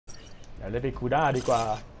ดี๋ยวเล่นไปคูด้าดีกว่า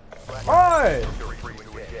โอ้ย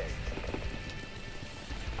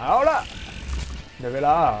เอาละเดี๋ยวเวล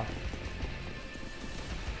า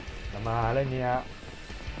จะมาเล่นนี้ฮะ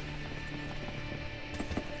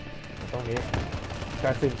ตรงนี้แทร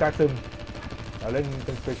กซึมเราเล่นเ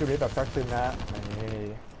ป็นสเปเชียลิสต์แบบแทรกซึมนะอันนี้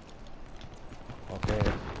โอเค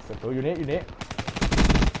ศัตรูอยู่นี่เรี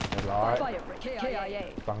ยบร้อย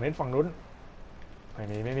ฝั่งนู้นไม่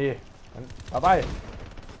มีมันต่อไป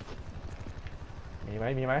มีไห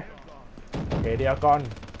มโอเคเดียวก่อน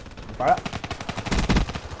ไปละ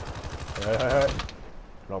เฮ้ย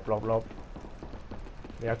หลบ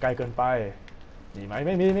เดี๋ยวไกลเกินไปมีไหมไ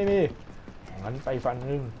ม่มีงั้นไปฟัน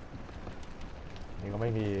นึงนี่ก็ไ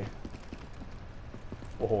ม่มี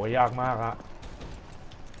โอ้โหยากมากอะ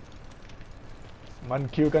มัน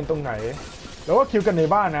คิวกันตรงไหนแล้วก็คิวกันใน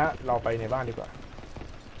บ้านนะเราไปในบ้านดีกว่า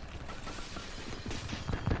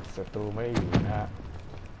ศัตรูไม่อยู่นะฮะ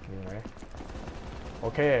มีไหมโอ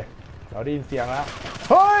เคเราได้ยินเสียงแล้ว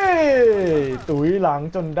เฮ้ยตุ๋ยหลัง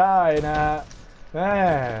จนได้นะแม่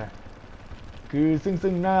คือ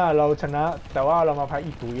ซึ่งหน้าเราชนะแต่ว่าเรามาพัก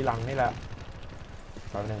อีตุ๋ยหลังนี่แหละ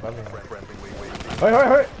แป๊บนึงเฮ้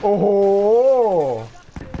ยโอ้โห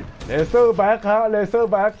เลเซอร์แบ็คครับเลเซอ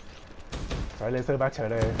ร์แบ็คใช้เลเซอร์แบ็คเฉย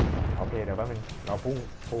เลยโอเคเดี๋ยวแป๊บนึงเรา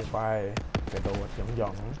พุ่งไปกระโดดหย่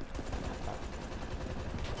อง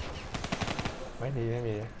ไม่มี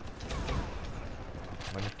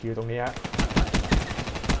มันคิวตรงนี้ฮะ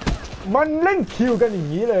มันเล่นคิวกันอย่าง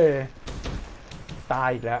นี้เลยตาย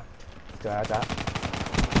อีกแล้วจ้า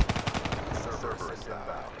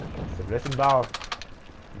เสร็จเลยซิมบ้า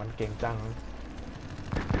มันเก่งจัง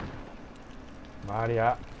มาดิฮ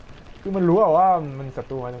ะคือมันรู้ว่ามันศั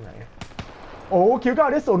ตรูมาตรงไหนโอ้คิวก็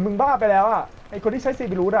ได้0มึงบ้าไปแล้วอ่ะไอคนที่ใช้ซี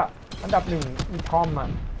บิรูดอ่ะอันดับ1อีทอมอ่ะ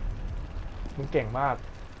มึงเก่งมาก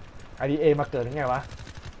IDA มาเกิดยังไงวะ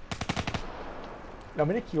เราไ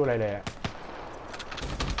ม่ได้คิวอะไรเลย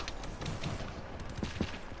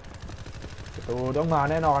ศัตรูต้องมา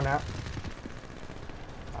แน่นอนนะ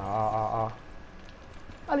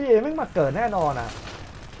IDA ไม่มาเกิดแน่นอนอ่ะ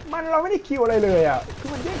เราไม่ได้คิวอะไรเลยอ่ะคือ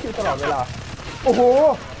มันแย่งคิวตลอดเวลาโอ้โห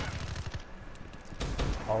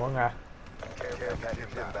เอาว่าไง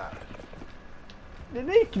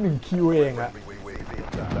นี่1คิวเองอะ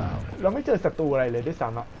เราไม่เจอศัตรูอะไรเลยด้วยซ้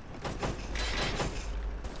ำอะ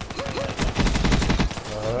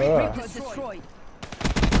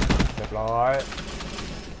เรียบร้อย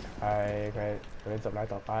ใครเล่นสับไล่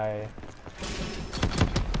ต่อไป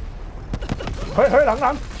เฮ้ยห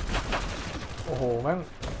ลังโอ้โหแม่ง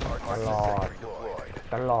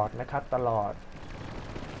ตลอดนะครับตลอด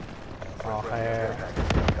โอเค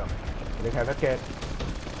หรือใครสักเกต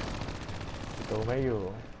ตัวไม่อยู่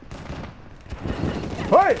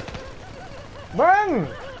เฮ้ย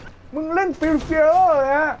มึงเล่นฟิลเฟียร์เลย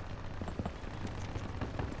ฮะ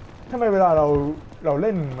ทำไมเวลาเราเ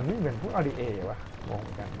ล่นมันไม่เหมือนพวก RDA วะงง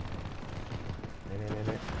กัน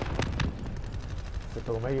นี่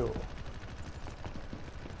ตัวไม่อยู่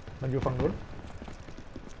มันอยู่ฝั่งนู้น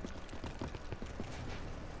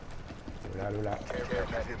รู้แล้ว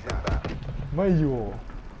ไม่อยู่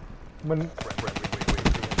มัน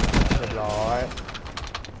เรียบร้อย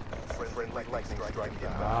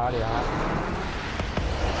มาดิฮะ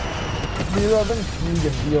มีเราต้องมีอ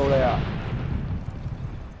ย่างเดียวเลยอ่ะ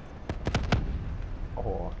โอ้โห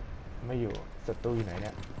ไม่อยู่ศัตรูอยู่ไหนเ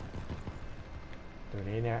นี่ยตัว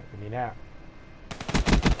นี้เนี่ย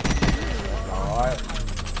ร้อย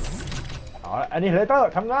อันนี้เฮเลเตอ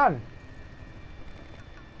ร์ทำงาน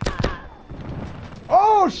โอ้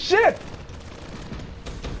shit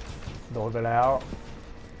โดนไปแล้ว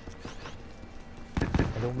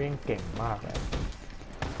ไอ้ลูกเบี้ยงเก่งมากเลย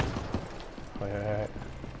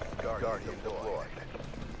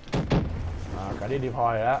การดีพอ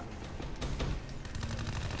ยแล้ว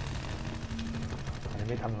อันนี้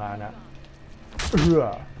ไม่ทำงานนะเดี๋ย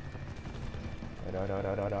ว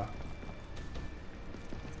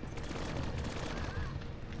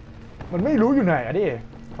มันไม่รู้อยู่ไหนอะดิ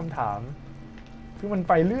คำถามคือมัน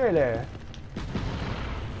ไปเรื่อยเลย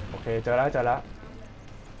โอเคเจอแล้ว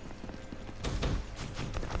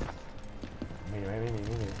มีไหมไม่มี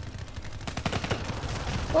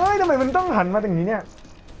เฮ้ยทำไมมันต้องหันมาตรงนี้เนี่ย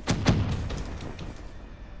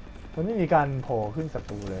มันไม่มีการโผล่ขึ้นศั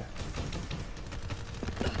ตรูเลย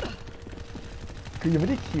คือยังไม่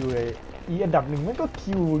ได้คิวเลยอีอันดับ1มันก็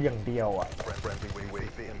คิวอย่างเดียวอ่ะ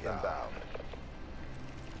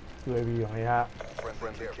คือวีของนี้ฮะ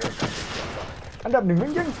อันดับ1มั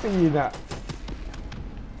นยังซีนอ่ะ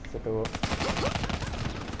ศัตรู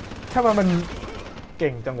ถ้ามันเ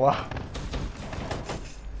ก่งจังวะ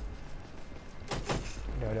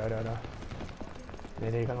เดี๋ยว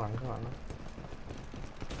นี่ข้างหลัง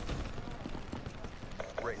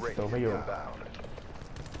ตัวไม่อยู่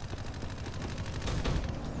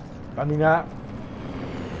แป๊บนึงนะ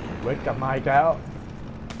เวทกลับมาอีกแล้ว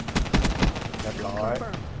เรียบร้อย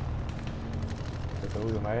ประตู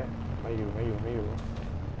อยู่ไหมไม่อยู่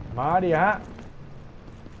มาดิฮะ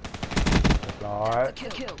เรียบร้อย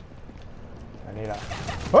อันนี้ละ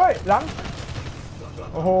เฮ้ยหลัง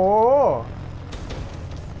โอ้โห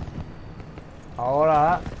เอาละฮ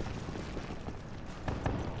ะ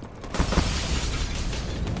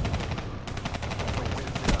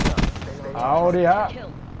เอาดิฮะ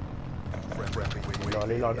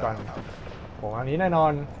รีโหลดก่อนผมอันนี้แน่นอ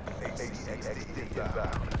น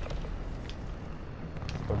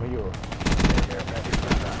ผมไม่อยู่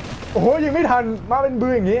โอ้โหยิงไม่ทันมาเป็นบื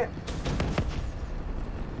ออย่างนี้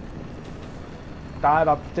ตายแ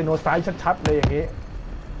บบเจโนไซด์ชัดๆเลยอย่างนี้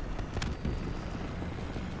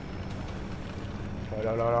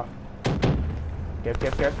เดี๋ยวเก็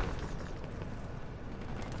บแล้ว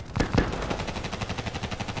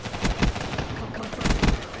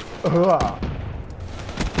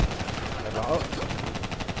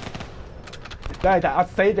ได้แต่อัพ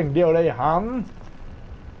เซตอย่างเดียวเลยฮัม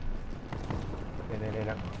เนี่ยน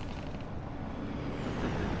ะ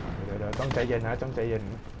เดี๋ยวต้องใจเย็นนะต้องใจเย็น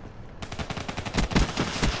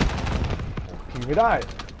ขี่ไม่ได้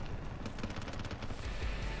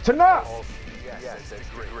ชนะ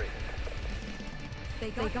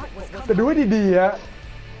แต่ดูให้ดีๆฮะ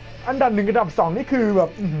อันดับ 1กับอันดับ 2นี่คือแบบ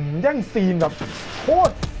แย่งซีนแบบโค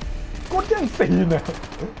ตรแย่งซีนอะ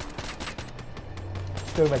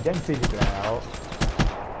เจอแบบแย่งซีนอีกแล้ว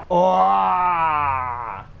โอ้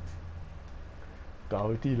เกา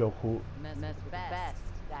ที่โลคุ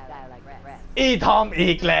อีทอมอี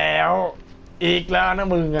กแล้วนะ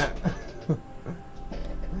มึงอะ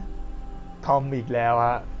ทอมอีกแล้วฮ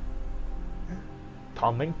ะทอ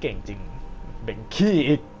มแม่งเก่งจริงเบ่งขี้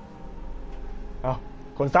อีกเอา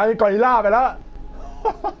คนซ้ายไปกอริลล่าไปแล้ว